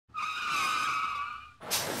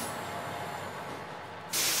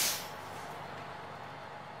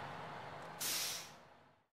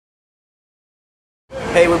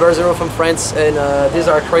Hey, we're Berzero from France, and these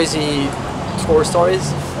are crazy tour stories.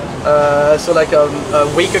 So like a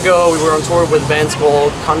week ago, we were on tour with bands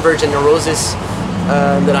called Converge and Neurosis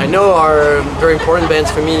that I know are very important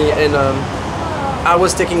bands for me. And I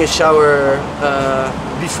was taking a shower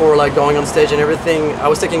before like going on stage and everything. I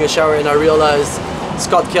was taking a shower and I realized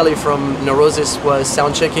Scott Kelly from Neurosis was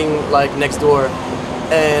sound checking like next door.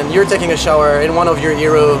 And you're taking a shower and one of your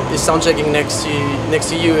heroes is sound checking next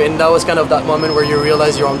to you, and that was kind of that moment where you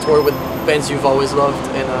realize you're on tour with bands you've always loved,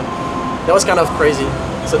 and that was kind of crazy.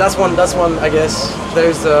 So that's one I guess.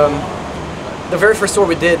 There's the very first tour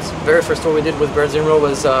we did with Berzero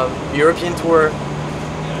was a European tour.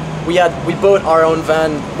 We bought our own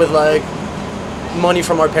van with like money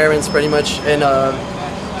from our parents pretty much, and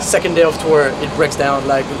second day of tour it breaks down,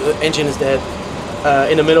 like the engine is dead.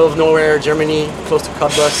 In the middle of nowhere, Germany, close to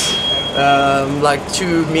Cottbus, like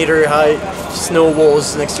 2 meter high snow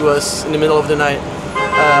walls next to us in the middle of the night.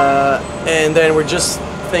 And then we just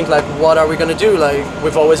think like, what are we gonna do? Like,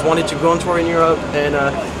 we've always wanted to go on tour in Europe,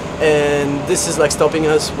 and this is like stopping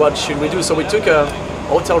us. What should we do? So we took a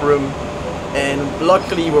hotel room, and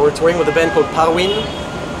luckily we were touring with a band called Parwin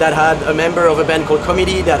that had a member of a band called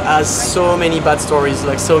Comedy that has so many bad stories,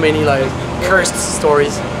 like so many like cursed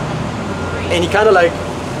stories. And he kind of like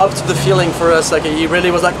upped the feeling for us, like he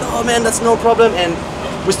really was like, oh man, that's no problem. And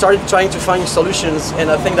we started trying to find solutions,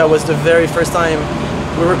 and I think that was the very first time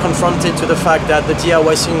we were confronted to the fact that the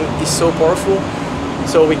DIY scene is so powerful.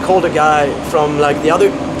 So we called a guy from like the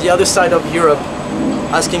other side of Europe,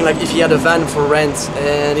 asking like if he had a van for rent,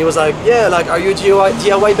 and he was like, yeah, like, are you a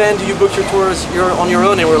DIY band? Do you book your tours? You're on your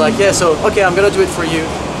own? And we're like, yeah, so okay, I'm gonna do it for you.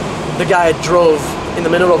 The guy drove in the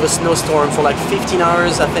middle of a snowstorm for like 15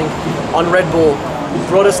 hours, I think, on Red Bull. He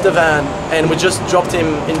brought us the van, and we just dropped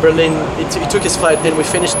him in Berlin. He took his flight, and we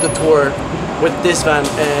finished the tour with this van.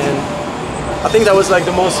 And I think that was like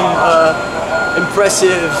the most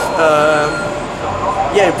impressive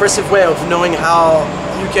way of knowing how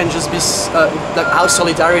you can just be, like how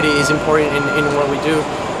solidarity is important in what we do,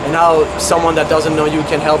 and how someone that doesn't know you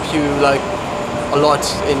can help you like a lot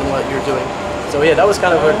in what you're doing. So yeah, that was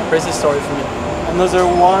kind of a crazy story for me. Another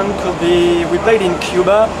one could be, we played in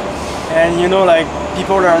Cuba, and you know, like,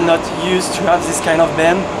 people are not used to have this kind of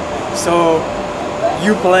band, so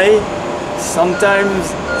you play,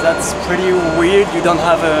 sometimes that's pretty weird, you don't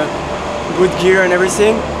have a good gear and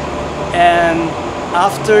everything, and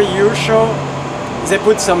after your show they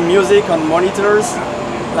put some music on monitors,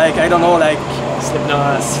 like, I don't know, like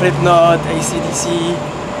Slipknot, AC/DC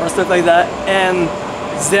or stuff like that, and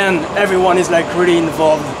then everyone is like really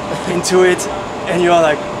involved into it, and you're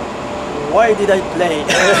like, why did I play?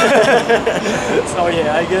 So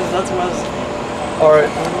yeah, I guess that was. Or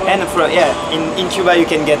and in Cuba you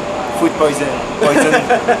can get food poison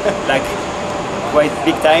like quite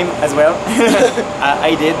big time as well.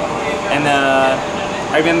 I did, and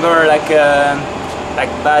I remember like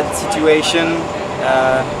bad situation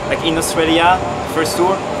like in Australia, first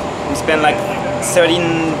tour. We spent like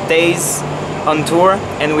 13 days on tour,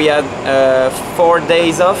 and we had 4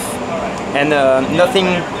 days off, and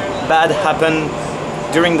nothing bad happened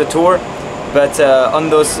during the tour, but on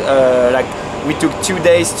those like we took 2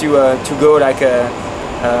 days to go like to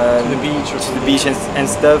the beach and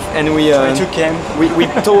stuff, and we camp. we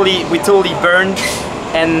totally burned,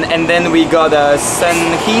 and then we got sun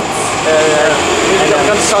heat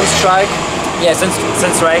and sunstrike. Yeah,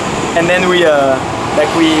 sunstrike, and then we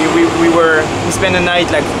spent the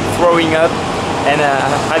night like throwing up and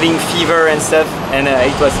having fever and stuff, and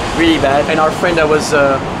it was really bad. And our friend that was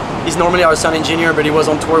he's normally our sound engineer, but he was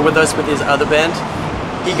on tour with us with his other band.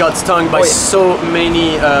 He got stung by so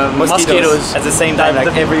many mosquitoes at the same time,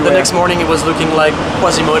 like everywhere. The next morning it was looking like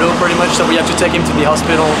Quasimodo pretty much, so we had to take him to the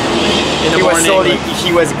hospital in the morning.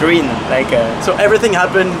 He was green, like. So everything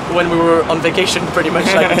happened when we were on vacation pretty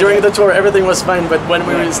much. Like during the tour everything was fine, but when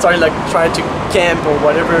we started like trying to camp or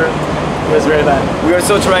whatever, it was very bad. We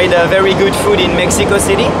also tried very good food in Mexico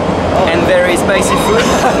City, and very spicy food.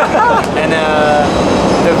 And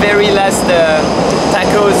the very last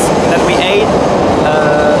tacos that we ate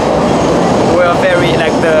were very,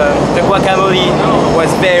 like the guacamole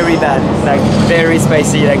was very bad, like very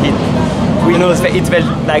spicy, like it felt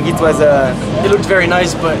like it was it looked very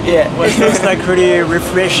nice, but yeah, it looks like really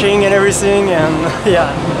refreshing and everything, and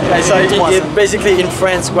yeah. So basically in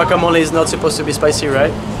France guacamole is not supposed to be spicy,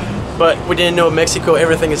 right? But we didn't know Mexico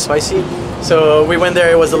everything is spicy. So we went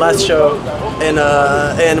there. It was the last show,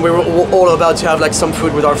 and we were all about to have like some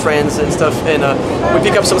food with our friends and stuff. And we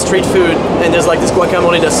pick up some street food, and there's like this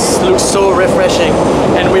guacamole that looks so refreshing,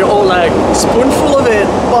 and we're all like spoonful of it,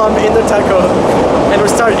 bomb in the taco, and we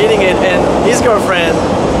start eating it. And his girlfriend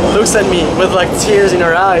looks at me with like tears in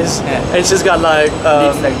her eyes, and she's got like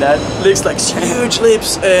lips like that, lips like huge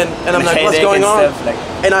lips, and I'm like, what's going on? Stuff, like.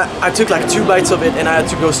 And I took like 2 bites of it, and I had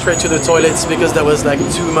to go straight to the toilets because that was like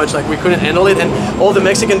too much. Like we couldn't handle it, and all the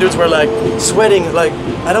Mexican dudes were like sweating. Like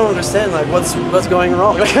I don't understand. Like what's going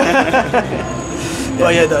wrong?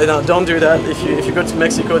 But yeah, no, don't do that. If you go to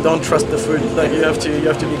Mexico, don't trust the food. Like you have to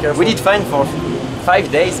be careful. We did fine for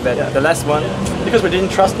 5 days, but the last one, because we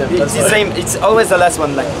didn't trust them. It's the same. It's always the last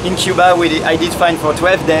one. Like in Cuba, I did fine for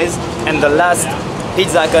 12 days, and the last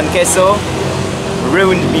pizza con queso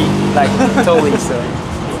ruined me like totally. So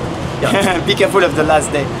be careful of the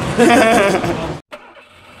last day.